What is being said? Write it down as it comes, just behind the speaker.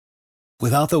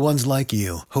Without the ones like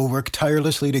you, who work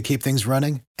tirelessly to keep things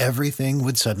running, everything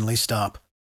would suddenly stop.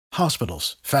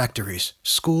 Hospitals, factories,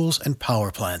 schools, and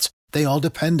power plants, they all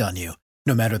depend on you.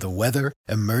 No matter the weather,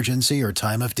 emergency, or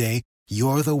time of day,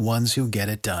 you're the ones who get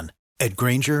it done. At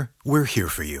Grainger, we're here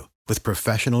for you with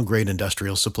professional-grade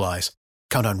industrial supplies.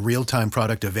 Count on real-time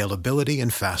product availability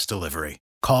and fast delivery.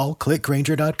 Call, click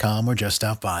Grainger.com, or just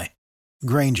stop by.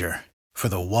 Grainger, for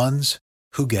the ones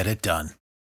who get it done.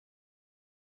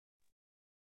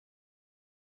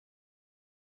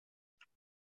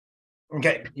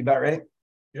 Okay, you about ready?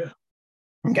 Yeah.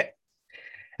 Okay.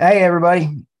 Hey,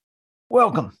 everybody.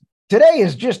 Welcome. Today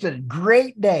is just a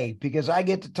great day because I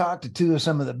get to talk to two of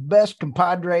some of the best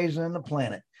compadres on the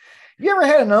planet. Have you ever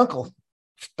had an uncle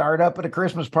start up at a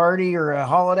Christmas party or a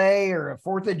holiday or a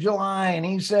 4th of July and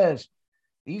he says,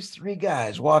 these three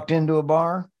guys walked into a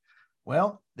bar?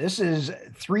 Well, this is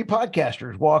three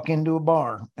podcasters walk into a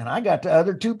bar, and I got the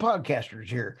other two podcasters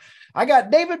here. I got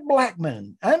David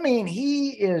Blackman. I mean,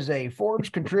 he is a Forbes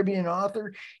contributing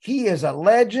author. He is a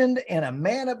legend and a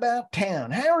man about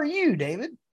town. How are you,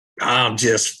 David? I'm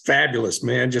just fabulous,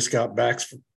 man. Just got back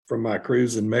from my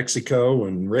cruise in Mexico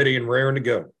and ready and raring to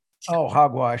go. Oh,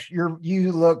 hogwash.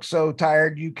 You look so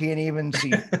tired you can't even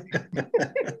see.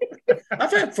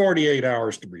 I've had 48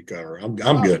 hours to recover. I'm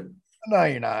good. No,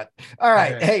 you're not. All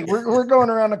right. Hey, we're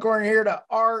going around the corner here to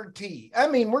RT. I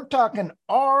mean, we're talking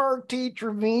RT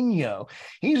Trevino.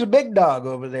 He's a big dog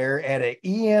over there at a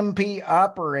EMP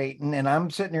operating, and I'm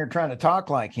sitting here trying to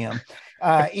talk like him.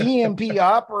 EMP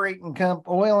operating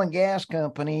oil and gas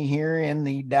company here in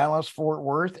the Dallas-Fort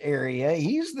Worth area.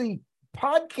 He's the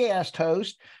podcast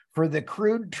host for The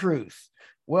Crude Truth.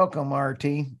 Welcome, RT.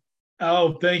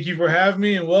 Oh, thank you for having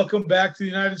me, and welcome back to the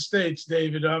United States,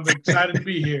 David. I'm excited to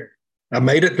be here. I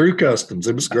made it through customs.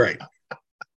 It was great.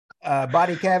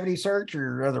 Body cavity search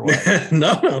or otherwise?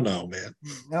 No, man.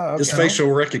 Oh, okay. Just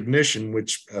facial recognition,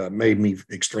 which made me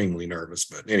extremely nervous.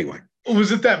 But anyway.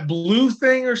 Was it that blue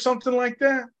thing or something like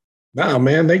that? No,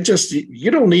 man, they just,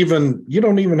 you don't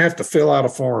even have to fill out a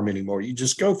form anymore. You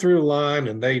just go through the line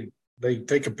and they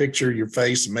take a picture of your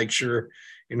face and make sure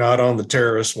you're not on the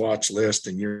terrorist watch list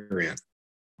and you're in.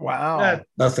 Wow.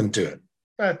 Nothing to it.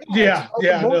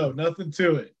 No, nothing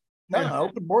to it. No,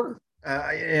 open border.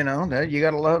 You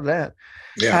got to love that.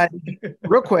 Yeah.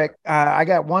 Real quick, I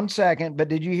got 1 second, but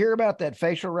did you hear about that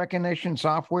facial recognition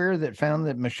software that found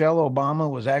that Michelle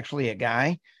Obama was actually a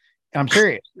guy? I'm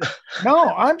serious.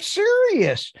 No, I'm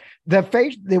serious. The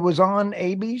face that was on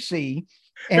ABC,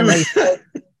 and they said,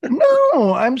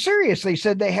 no, I'm serious. They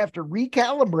said they have to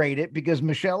recalibrate it because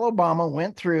Michelle Obama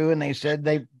went through and they said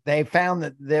they found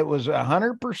that was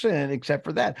 100% except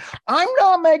for that. I'm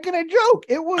not making a joke.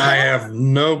 It was. I have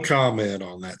no comment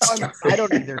on that story. I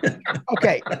don't either.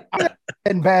 Okay.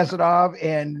 And pass it off.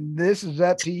 And this is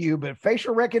up to you, but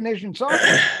facial recognition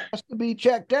software has to be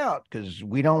checked out because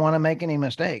we don't want to make any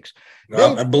mistakes.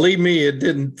 Well, believe me, it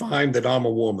didn't find that I'm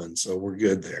a woman, so we're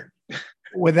good there.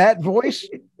 With that voice,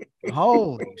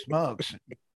 holy smokes.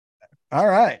 All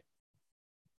right.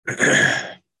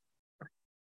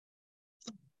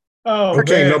 Oh,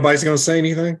 okay, man. Nobody's going to say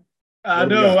anything? I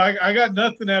know. I got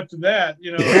nothing after that.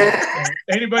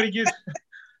 Anybody get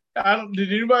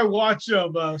did anybody watch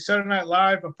Saturday Night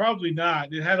Live? Probably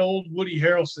not. It had old Woody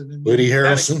Harrelson. Woody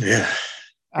Harrelson, yeah.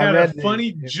 Had a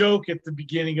funny joke at the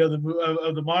beginning of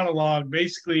the monologue,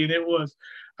 basically, and it was,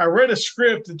 I read a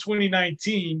script in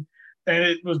 2019, and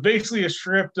it was basically a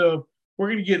script of, we're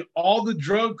going to get all the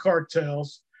drug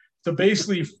cartels to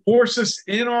basically force us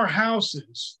in our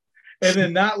houses and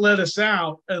then not let us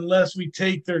out unless we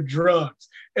take their drugs.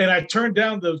 And I turned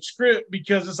down the script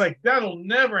because it's like, that'll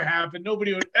never happen.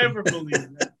 Nobody would ever believe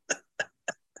that.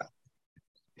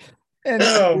 And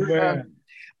man.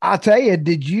 I'll tell you,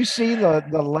 did you see the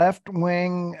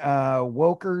left-wing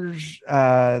wokers?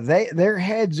 Their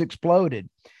heads exploded.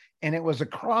 And it was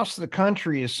across the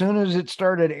country as soon as it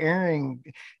started airing.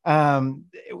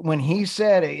 When he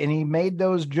said it and he made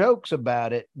those jokes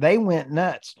about it, they went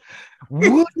nuts.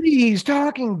 Woody's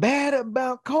talking bad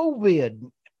about COVID.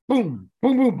 Boom,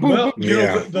 boom, boom, boom. Well,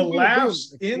 boom, the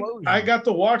laughs I got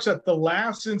to watch that. The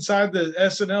laughs inside the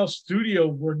SNL studio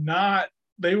were not.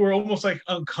 They were almost like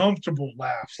uncomfortable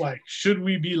laughs. Like, should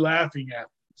we be laughing at them?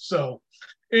 So,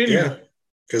 anyway,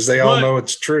 because they all know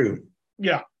it's true.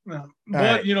 Yeah. But,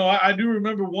 right. I do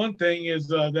remember one thing is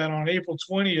that on April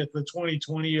 20th of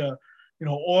 2020,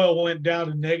 oil went down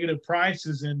to negative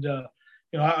prices, and,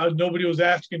 nobody was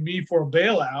asking me for a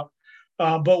bailout.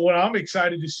 But what I'm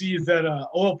excited to see is that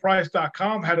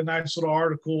oilprice.com had a nice little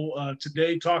article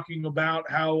today talking about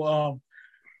how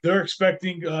they're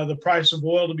expecting the price of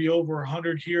oil to be over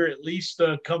 100 here at least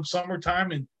come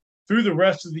summertime and through the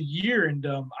rest of the year. And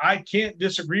I can't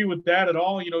disagree with that at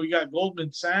all. You got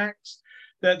Goldman Sachs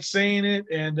that's saying it,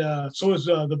 and so is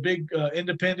the big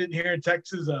independent here in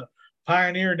Texas,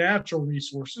 Pioneer Natural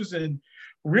Resources. And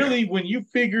really, when you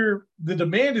figure the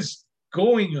demand is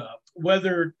going up,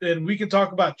 and we can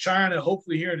talk about China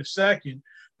hopefully here in a second,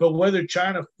 but whether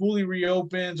China fully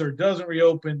reopens or doesn't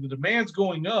reopen, the demand's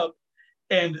going up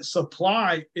and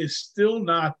supply is still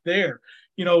not there.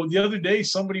 The other day,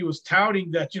 somebody was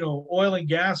touting that, oil and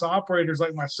gas operators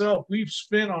like myself, we've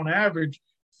spent on average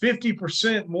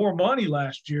 50% more money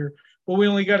last year, but we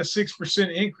only got a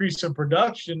 6% increase in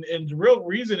production. And the real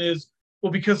reason is,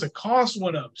 well, because the cost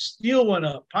went up, steel went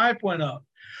up, pipe went up.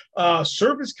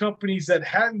 Service companies that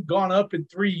hadn't gone up in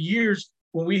 3 years,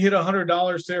 when we hit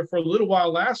 $100 there for a little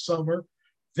while last summer,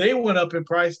 they went up in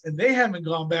price and they haven't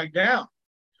gone back down.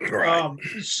 Right.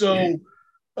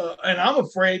 And I'm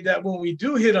afraid that when we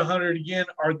do hit 100 again,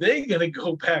 are they going to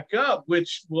go back up,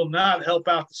 which will not help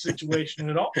out the situation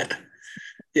at all.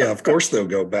 Yeah, of course they'll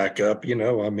go back up.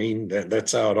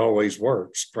 That's how it always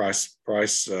works.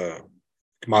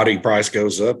 Commodity price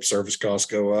goes up, service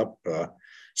costs go up,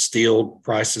 steel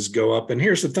prices go up. And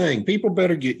here's the thing, people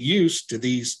better get used to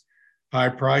these high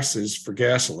prices for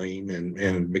gasoline,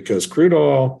 and because crude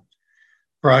oil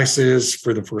prices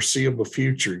for the foreseeable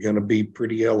future are going to be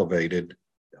pretty elevated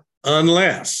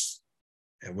unless,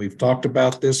 and we've talked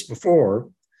about this before,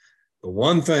 the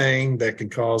one thing that can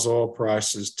cause oil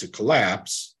prices to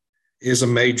collapse is a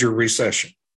major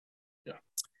recession. Yeah.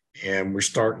 And we're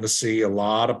starting to see a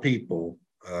lot of people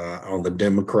on the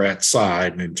Democrat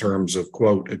side, in terms of,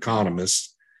 quote,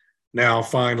 economists, now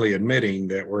finally admitting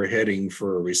that we're heading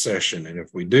for a recession. And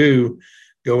if we do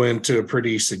go into a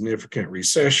pretty significant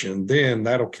recession, then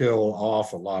that'll kill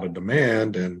off a lot of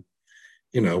demand, and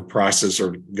prices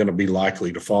are going to be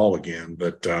likely to fall again.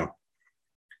 But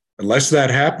unless that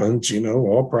happens,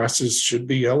 oil prices should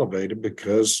be elevated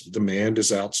because demand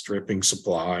is outstripping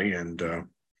supply, and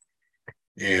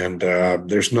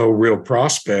there's no real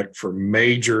prospect for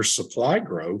major supply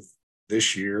growth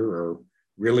this year or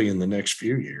really in the next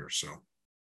few years. So,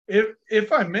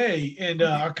 if I may, and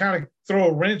I'll kind of throw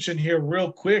a wrench in here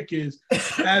real quick, is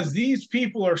as these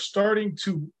people are starting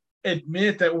to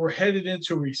admit that we're headed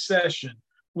into recession,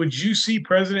 would you see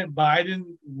President Biden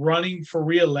running for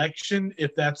re-election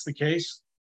if that's the case?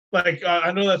 Like,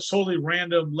 I know that's totally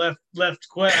random, out of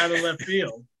left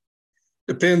field.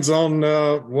 Depends on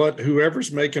what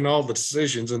whoever's making all the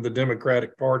decisions in the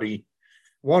Democratic Party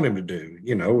want him to do.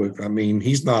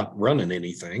 He's not running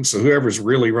anything. So whoever's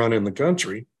really running the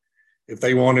country, if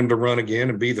they want him to run again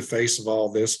and be the face of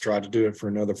all this, try to do it for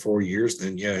another 4 years,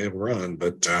 then yeah, he'll run.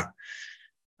 But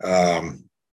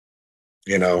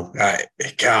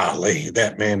golly,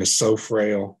 that man is so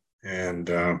frail, and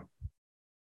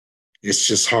it's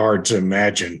just hard to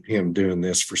imagine him doing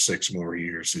this for 6 more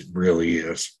years. It really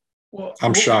is. Well,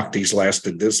 I'm shocked he's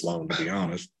lasted this long, to be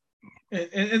honest.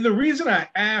 And the reason I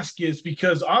ask is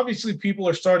because obviously people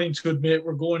are starting to admit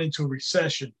we're going into a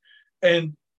recession.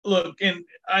 And look, and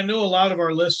I know a lot of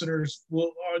our listeners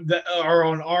are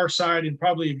on our side and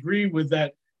probably agree with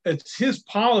that. It's his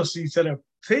policies that have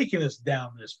taken us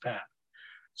down this path.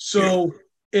 So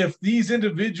if these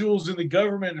individuals in the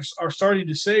government are starting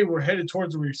to say we're headed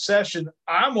towards a recession,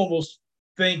 I'm almost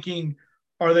thinking,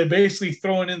 are they basically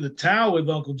throwing in the towel with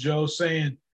Uncle Joe,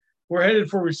 saying we're headed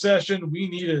for recession? We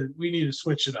need to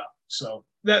switch it up. So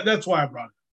that's why I brought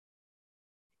it.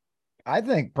 I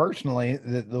think personally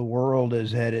that the world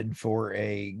is headed for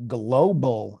a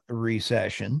global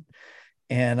recession.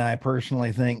 And I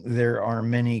personally think there are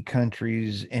many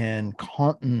countries and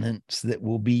continents that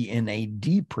will be in a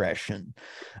depression.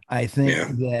 I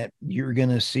think that you're going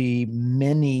to see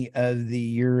many of the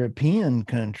European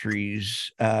countries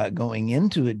going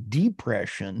into a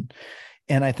depression.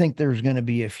 And I think there's going to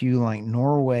be a few like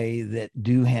Norway that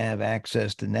do have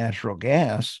access to natural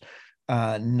gas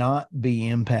not be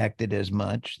impacted as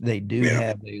much. They do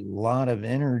have a lot of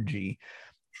energy.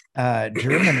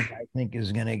 Germany, I think,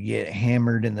 is going to get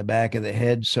hammered in the back of the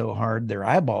head so hard their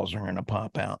eyeballs are going to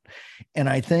pop out. And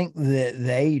I think that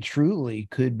they truly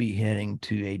could be heading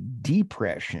to a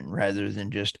depression rather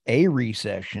than just a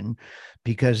recession,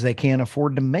 because they can't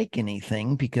afford to make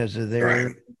anything because of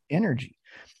their energy.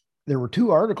 There were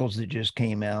 2 articles that just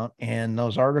came out, and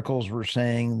those articles were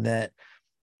saying that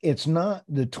it's not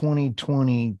the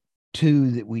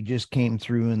 2022 that we just came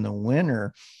through in the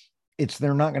winter. It's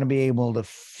they're not going to be able to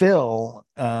fill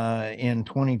in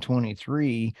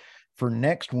 2023 for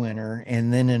next winter.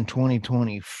 And then in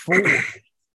 2024,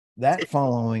 that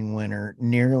following winter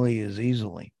nearly as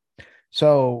easily.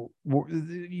 So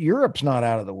Europe's not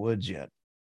out of the woods yet.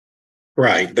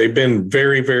 Right. They've been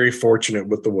very, very fortunate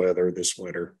with the weather this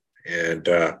winter. And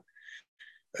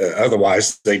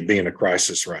otherwise, they'd be in a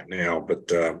crisis right now. But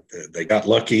they got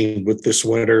lucky with this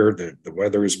winter. The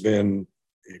weather has been,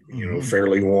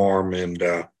 fairly warm. And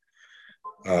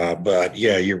but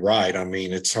yeah, you're right. I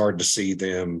mean, it's hard to see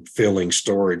them filling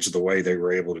storage the way they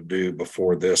were able to do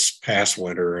before this past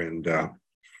winter. And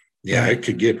it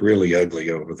could get really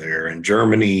ugly over there. And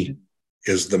Germany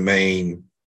is the main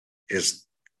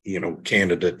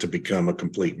candidate to become a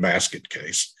complete basket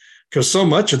case because so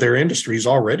much of their industry is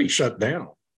already shut down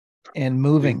and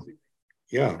moving.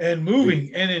 And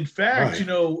in fact,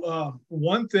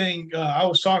 one thing I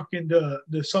was talking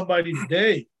to somebody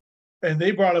today, and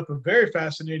they brought up a very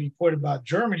fascinating point about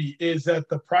Germany, is that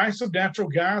the price of natural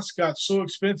gas got so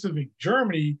expensive in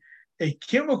Germany, a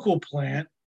chemical plant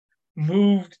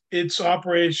moved its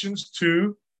operations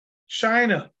to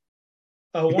China.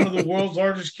 One of the world's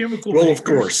largest chemical makers, of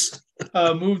course,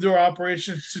 moved their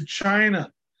operations to China.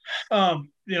 So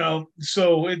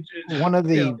one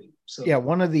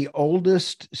of the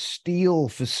oldest steel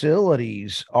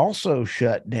facilities also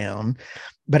shut down.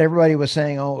 But everybody was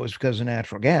saying, oh, it was because of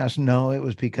natural gas. No, it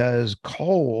was because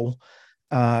coke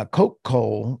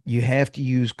coal, you have to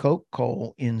use coke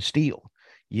coal in steel.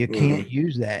 You can't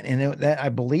use that. And that I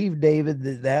believe,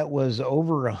 David, that was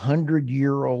over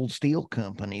 100-year-old steel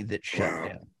company that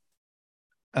shut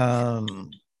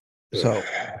down. So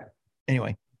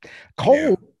anyway,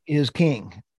 coal is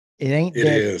king. It ain't dead.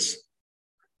 It is.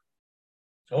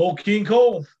 Old King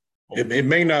Coal. It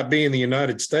may not be in the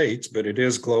United States, but it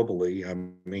is globally. I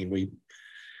mean,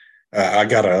 I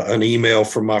got an email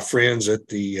from my friends at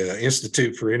the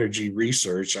Institute for Energy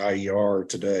Research, IER,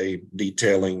 today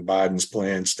detailing Biden's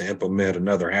plans to implement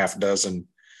another half dozen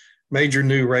major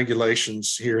new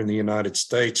regulations here in the United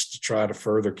States to try to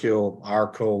further kill our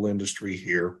coal industry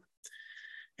here.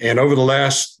 And over the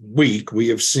last week, we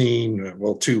have seen,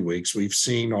 2 weeks, we've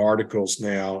seen articles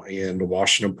now in the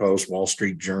Washington Post, Wall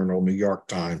Street Journal, New York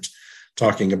Times,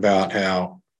 talking about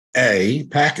how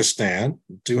Pakistan,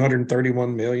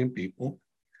 231 million people,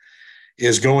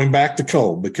 is going back to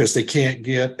coal because they can't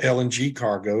get LNG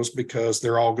cargoes because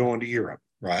they're all going to Europe,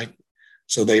 right?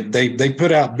 So they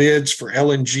put out bids for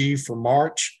LNG for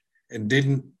March and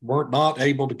weren't not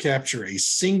able to capture a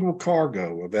single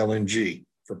cargo of LNG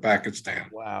for Pakistan,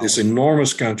 this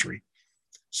enormous country.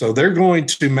 So they're going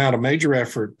to mount a major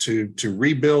effort to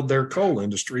rebuild their coal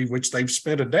industry, which they've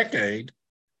spent a decade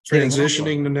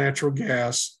transitioning to natural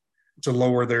gas to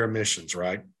lower their emissions,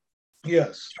 right?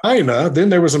 Yes. China, then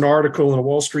there was an article in the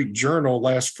Wall Street Journal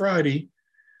last Friday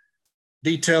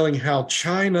detailing how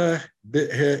China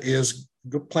is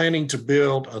planning to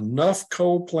build enough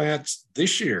coal plants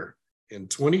this year in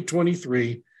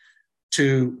 2023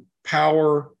 to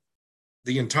power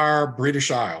the entire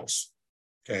British Isles,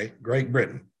 Great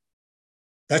Britain.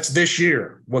 That's this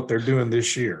year, what they're doing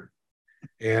this year.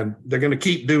 And they're going to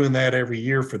keep doing that every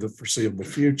year for the foreseeable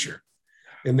future.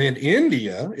 And then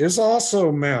India is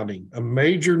also mounting a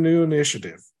major new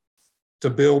initiative to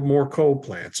build more coal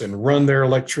plants and run their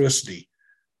electricity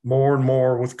more and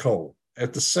more with coal.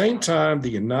 At the same time, the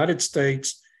United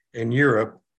States and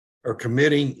Europe are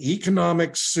committing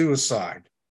economic suicide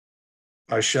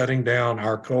by shutting down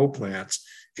our coal plants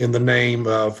in the name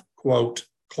of, quote,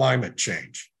 climate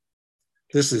change.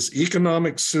 This is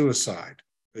economic suicide.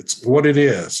 It's what it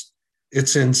is.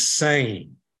 It's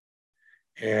insane.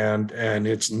 And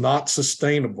it's not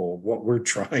sustainable what we're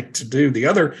trying to do. The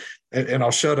other, and I'll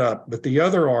shut up, but the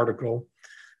other article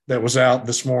that was out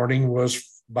this morning was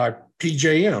by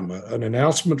PJM, an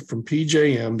announcement from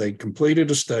PJM. They completed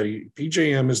a study.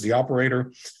 PJM is the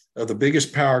operator of the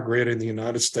biggest power grid in the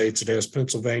United States. It has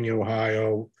Pennsylvania,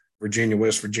 Ohio, Virginia,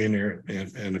 West Virginia,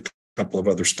 and a couple of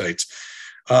other states.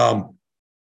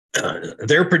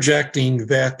 They're projecting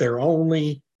that they're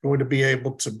only going to be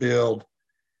able to build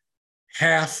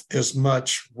half as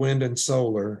much wind and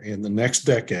solar in the next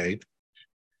decade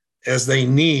as they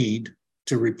need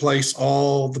to replace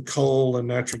all the coal and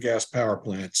natural gas power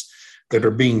plants that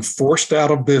are being forced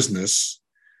out of business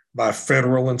by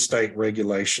federal and state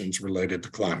regulations related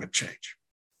to climate change.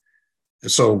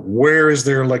 And so where is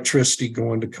their electricity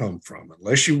going to come from?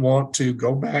 Unless you want to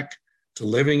go back to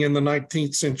living in the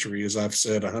 19th century, as I've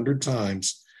said 100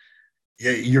 times,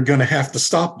 you're going to have to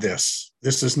stop this.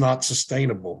 This is not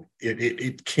sustainable.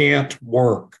 It can't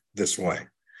work this way.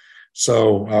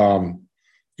 So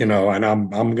And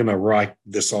I'm going to write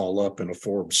this all up in a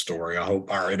Forbes story. I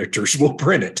hope our editors will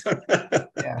print it.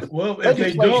 Yeah. Well, if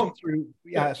they don't,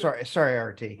 sorry,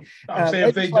 RT. I'm saying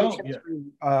if they don't,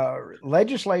 yeah.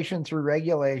 Legislation through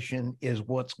regulation is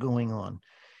what's going on,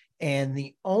 and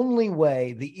the only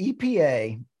way the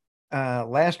EPA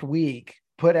last week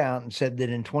put out and said that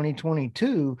in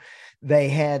 2022 they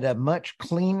had a much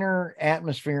cleaner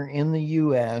atmosphere in the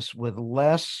U.S. with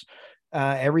less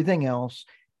everything else,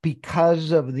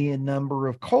 because of the number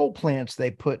of coal plants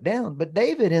they put down. But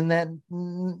David, in that,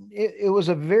 it was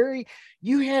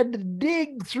you had to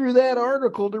dig through that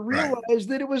article to realize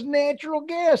that it was natural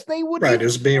gas. They wouldn't. Right,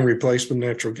 it's being replaced with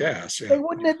natural gas. Yeah. They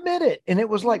wouldn't admit it. And it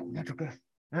was like, natural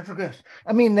gas.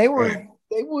 I mean, they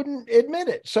wouldn't admit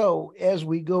it. So as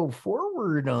we go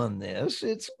forward on this,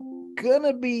 it's going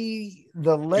to be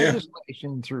the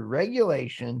legislation through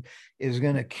regulation is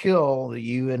going to kill the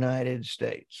United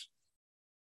States.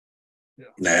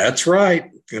 That's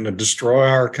right. Going to destroy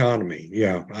our economy.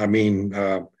 Yeah. I mean,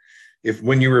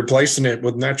 when you're replacing it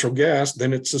with natural gas,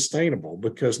 then it's sustainable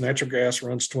because natural gas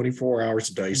runs 24 hours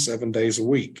a day, 7 days a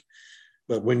week.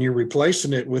 But when you're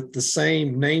replacing it with the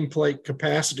same nameplate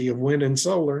capacity of wind and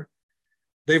solar,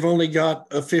 they've only got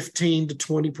a 15 to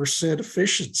 20%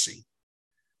 efficiency.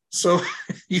 So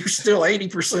you're still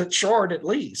 80% short at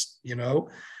least, and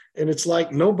it's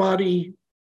like nobody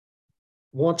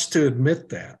wants to admit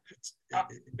that.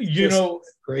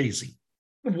 It's crazy.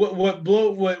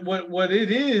 What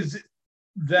it is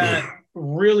that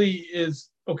really is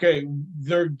okay.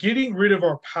 They're getting rid of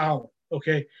our power.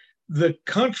 Okay, the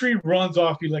country runs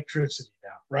off electricity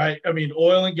now, right? I mean,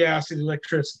 oil and gas and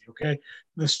electricity. Okay,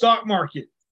 the stock market,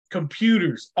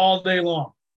 computers all day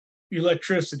long,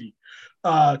 electricity,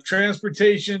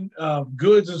 transportation,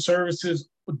 goods and services,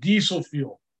 diesel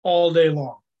fuel all day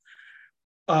long.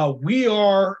 We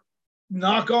are,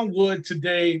 knock on wood,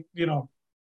 today,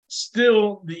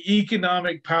 still the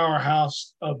economic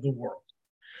powerhouse of the world.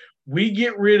 We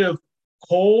get rid of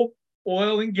coal,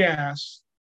 oil, and gas.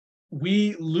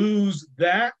 We lose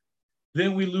that.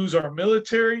 Then we lose our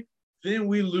military. Then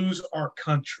we lose our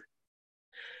country.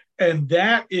 And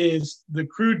that is the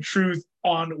crude truth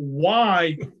on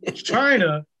why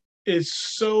China is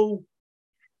so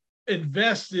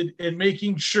invested in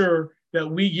making sure that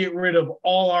we get rid of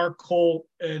all our coal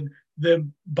and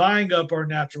them buying up our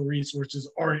natural resources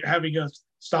or having us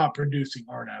stop producing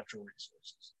our natural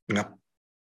resources. Yep.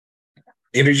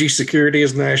 Energy security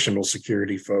is national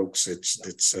security, folks.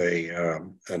 It's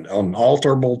an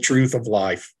unalterable truth of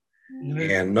life,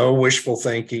 and no wishful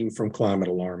thinking from climate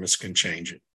alarmists can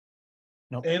change it.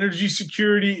 Nope. Energy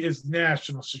security is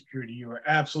national security. You are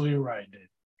absolutely right, Dave.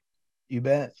 You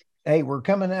bet. Hey, we're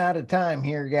coming out of time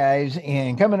here, guys,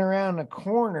 and coming around the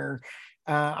corner.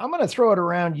 I'm going to throw it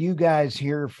around you guys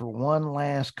here for one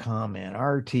last comment.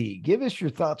 RT, give us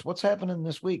your thoughts. What's happening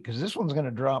this week? Because this one's going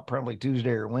to drop probably Tuesday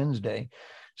or Wednesday.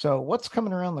 So what's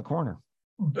coming around the corner?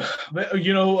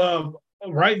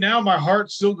 Right now, my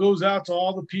heart still goes out to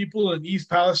all the people in East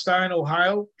Palestine,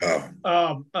 Ohio.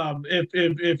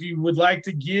 If you would like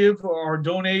to give or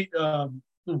donate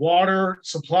water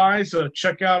supplies,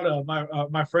 check out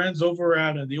my friends over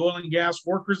at the Oil and Gas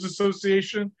Workers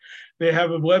Association. They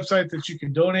have a website that you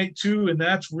can donate to, and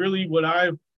that's really what I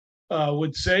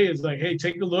would say is like, hey,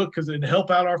 take a look and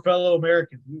help out our fellow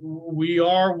Americans. We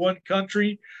are one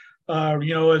country.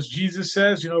 As Jesus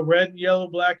says, red and yellow,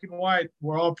 black and white,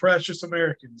 we're all precious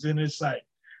Americans in his sight.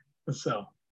 So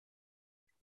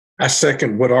I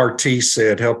second what RT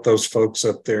said. Help those folks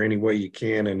up there any way you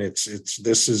can. And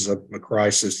this is a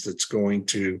crisis that's going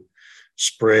to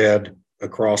spread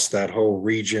across that whole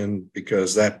region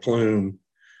because that plume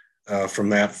from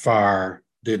that fire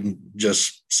didn't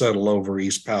just settle over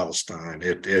East Palestine.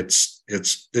 This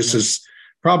is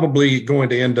probably going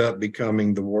to end up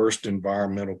becoming the worst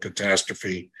environmental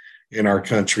catastrophe in our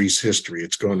country's history.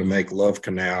 It's going to make Love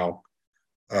Canal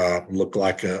look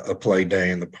like a play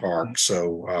day in the park.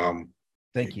 So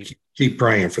thank you. Keep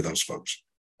praying for those folks.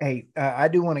 Hey, I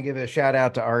do want to give a shout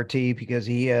out to RT because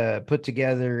he put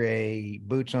together a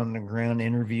boots on the ground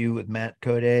interview with Matt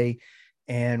Code,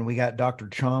 and we got Dr.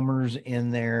 Chalmers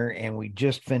in there, and we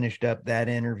just finished up that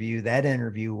interview. That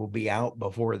interview will be out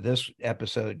before this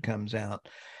episode comes out.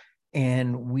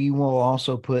 And we will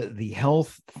also put the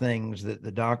health things that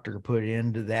the doctor put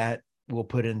into that, we'll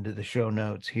put into the show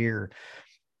notes here.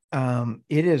 It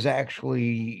is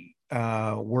actually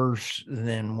worse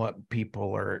than what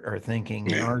people are thinking.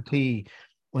 Yeah. RT,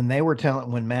 when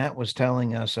Matt was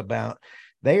telling us about,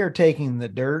 they are taking the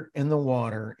dirt and the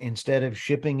water instead of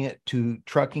trucking it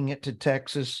to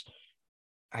Texas.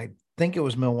 I think it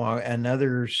was Milwaukee,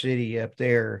 another city up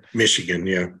there, Michigan,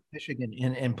 yeah. Michigan,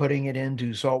 and putting it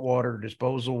into saltwater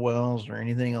disposal wells or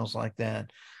anything else like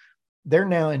that. They're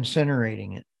now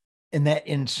incinerating it. And that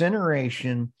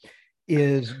incineration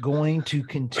is going to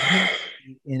continue,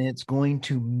 and it's going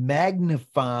to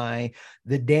magnify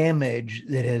the damage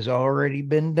that has already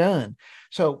been done.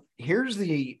 So here's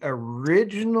the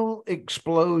original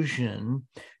explosion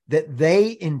that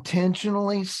they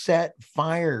intentionally set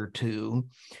fire to,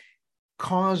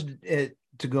 caused it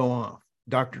to go off.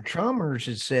 Dr. Chalmers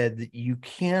has said that you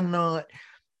cannot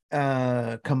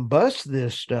combust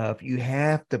this stuff. You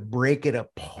have to break it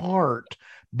apart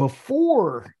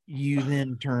before you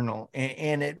then turn on.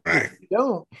 And it, Right. if you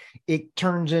don't, it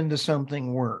turns into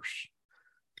something worse.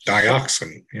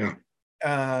 Dioxin, yeah.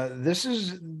 This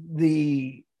is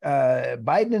the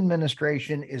Biden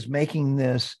administration is making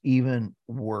this even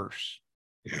worse.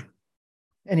 Yeah.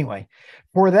 Anyway,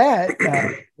 for that,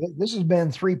 this has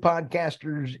been Three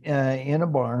Podcasters in a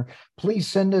Bar. Please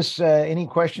send us any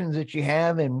questions that you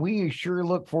have, and we sure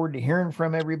look forward to hearing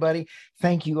from everybody.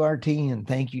 Thank you, RT, and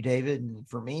thank you, David. And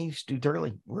for me, Stu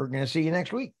Turley, we're going to see you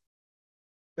next week.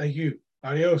 Thank you.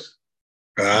 Adios.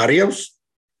 Adios.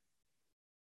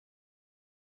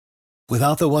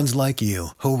 Without the ones like you,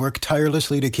 who work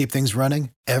tirelessly to keep things running,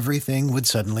 everything would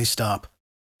suddenly stop.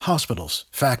 Hospitals,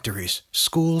 factories,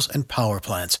 schools, and power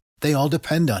plants, they all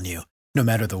depend on you. No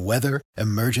matter the weather,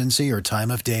 emergency, or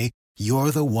time of day, you're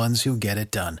the ones who get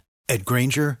it done. At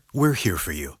Grainger, we're here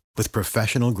for you with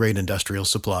professional-grade industrial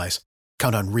supplies.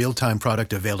 Count on real-time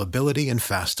product availability and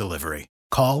fast delivery.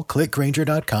 Call, click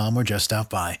Grainger.com, or just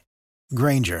stop by.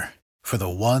 Grainger, for the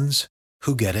ones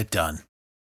who get it done.